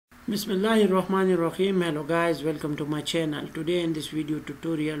Bismillahirrahmanirrahim. Hello guys, welcome to my channel. Today in this video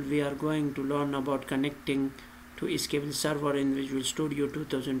tutorial we are going to learn about connecting to SQL Server in Visual Studio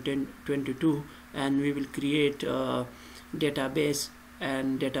 2022, and we will create a database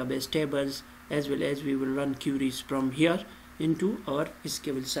and database tables, as well as we will run queries from here into our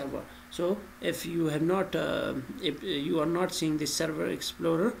SQL Server. So if you have not if you are not seeing the Server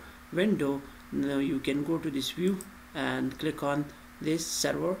Explorer window, now you can go to this view and click on this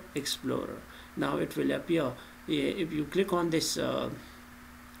Server Explorer. Now it will appear. If you click on this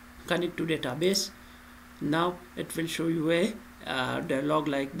connect to database, now it will show you a dialog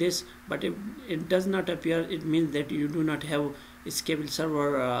like this, but if it does not appear, it means that you do not have SQL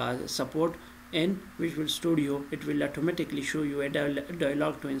Server support in Visual Studio. It will automatically show you a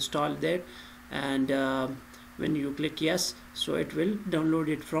dialog to install that, and when you click yes, so it will download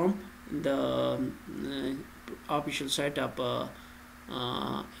it from the official site of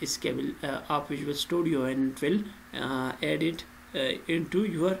SQL of Visual Studio, and it will add it into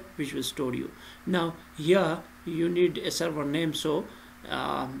your Visual Studio. Now here you need a server name, so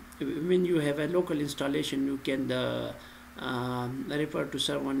when you have a local installation, you can refer to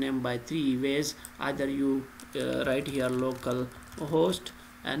server name by three ways. Either you write here local host,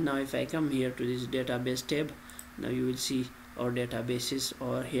 and now if I come here to this database tab, now you will see our databases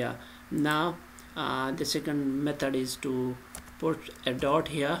over here. Now the second method is to put a dot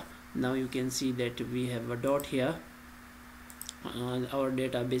here. Now you can see that we have a dot here. Our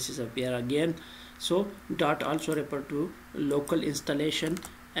databases appear again. So dot also refer to local installation,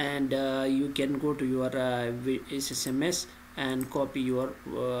 and you can go to your SSMS and copy your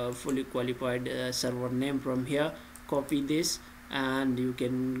fully qualified server name from here. Copy this, and you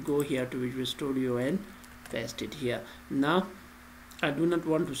can go here to Visual Studio and paste it here. Now I do not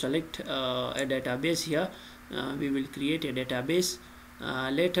want to select a database here. We will create a database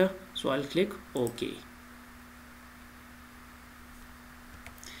later, so I'll click OK.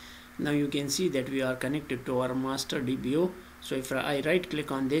 Now you can see that we are connected to our master DBO. So if I right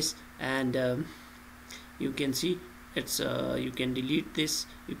click on this, and you can see it's you can delete this,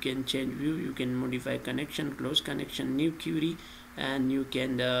 you can change view, you can modify connection, close connection, new query, and you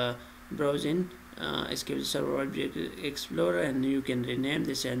can browse in SQL Server Object Explorer, and you can rename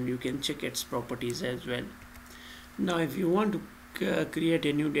this, and you can check its properties as well. Now if you want to create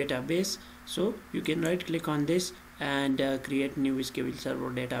a new database, so you can right click on this and create new SQL Server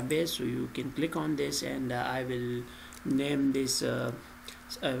database. So you can click on this, and I will name this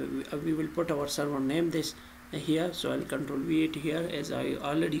we will put our server name this here. So I'll control V it here, as I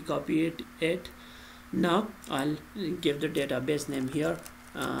already copied it. Now I'll give the database name here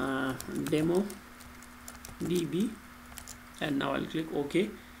demo db, and now I'll click OK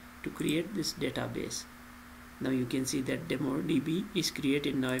to create this database. Now you can see that demo db is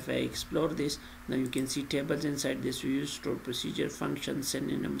created. Now if I explore this, now you can see tables inside this view, store procedure, functions,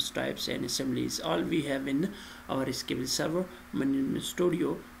 synonyms, types, and assemblies. All we have in our SQL Server Management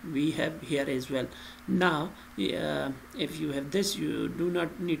Studio, we have here as well. Now if you have this, you do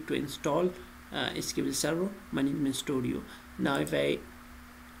not need to install SQL Server Management Studio. Now if I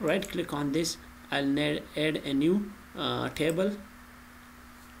right click on this, I'll add a new table.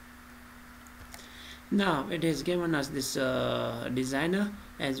 Now it has given us this designer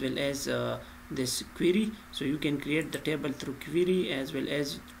as well as this query, so you can create the table through query as well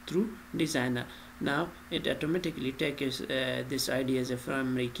as through designer. Now it automatically takes this ID as a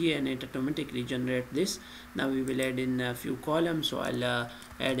primary key, and it automatically generate this. Now we will add in a few columns, so I'll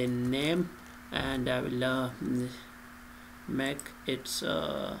add in name, and I will make its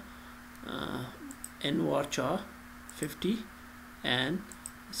nvarchar 50, and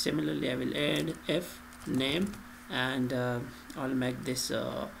similarly I will add f name, and I'll make this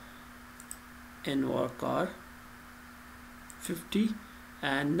nvarchar 50.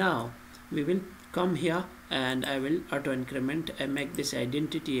 And now we will come here, and I will auto increment and make this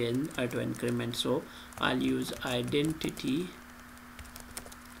identity and auto increment. So I'll use identity,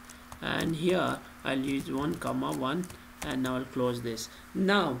 and here I'll use 1,1, and now I'll close this.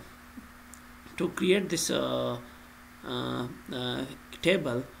 Now to create this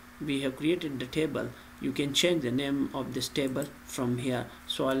table, we have created the table. You can change the name of this table from here.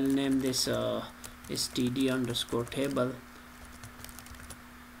 So I'll name this std_table,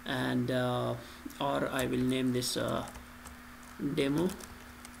 and or I will name this demo_table.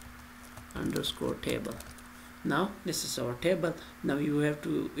 Now this is our table. Now you have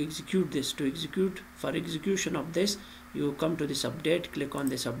to execute this. To execute, for execution of this, you come to this update, click on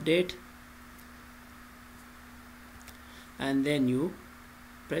this update, and then you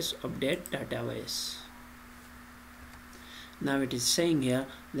press update database. Now it is saying here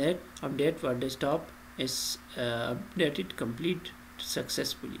that update for desktop is updated complete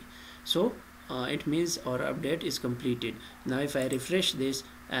successfully. So it means our update is completed. Now if I refresh this,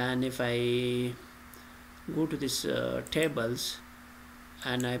 and if I go to this tables,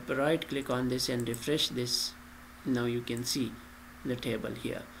 and I right click on this and refresh this, now you can see the table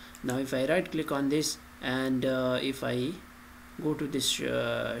here. Now if I right click on this, and if I go to this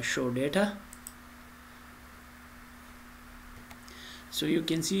show data, so you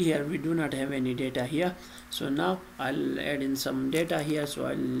can see here we do not have any data here. So now I'll add in some data here. So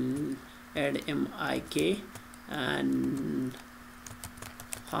I'll add MIK and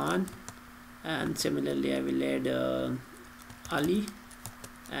Han, and similarly I will add Ali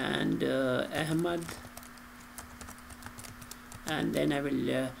and Ahmad, and then I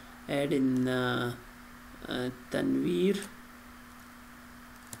will add in Tanveer,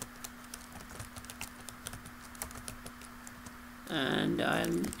 and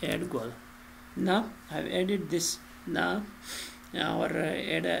I'll add Gul. Now I've added this. Now our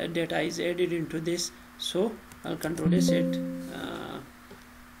data is added into this. So I'll control S it,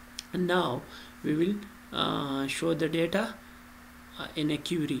 and now we will show the data in a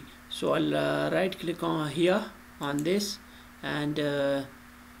query. So I'll right click on here on this, and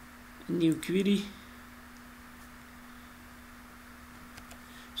new query.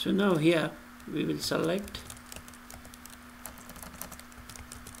 So now here we will select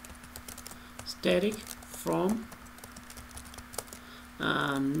static from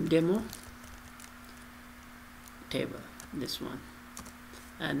demo table, this one.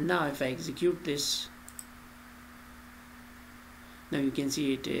 And now if I execute this, now you can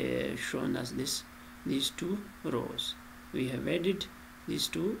see it shown as these two rows. We have added these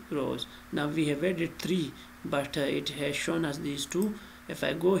two rows. Now we have added 3, but it has shown us these 2. If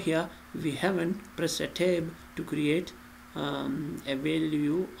I go here, we haven't pressed a tab to create a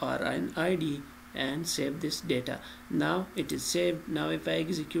value or an ID and save this data. Now it is saved. Now if I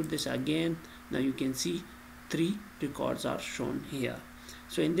execute this again, now you can see 3 records are shown here.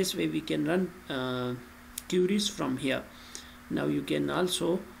 So in this way we can run queries from here. Now you can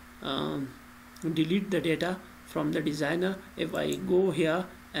also delete the data from the designer. If I go here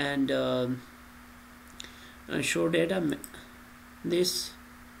and show data, this,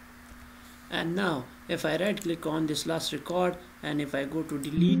 and now if I right click on this last record, and if I go to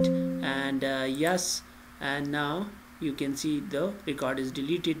delete and yes, and now you can see the record is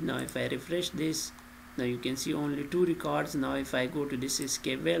deleted. Now if I refresh this, now you can see only 2 records. Now if I go to this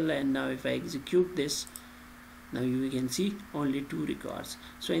SQL, and now if I execute this, now you can see only 2 records.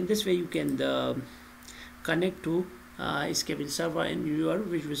 So in this way you can connect to SQL Server in your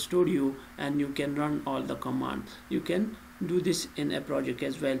Visual Studio, and you can run all the commands. You can do this in a project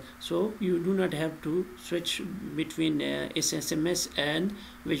as well, so you do not have to switch between SSMS and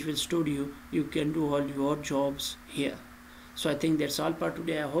Visual Studio. You can do all your jobs here. So I think that's all for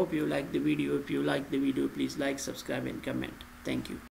today. I hope you like the video. If you like the video, please like, subscribe and comment. Thank you.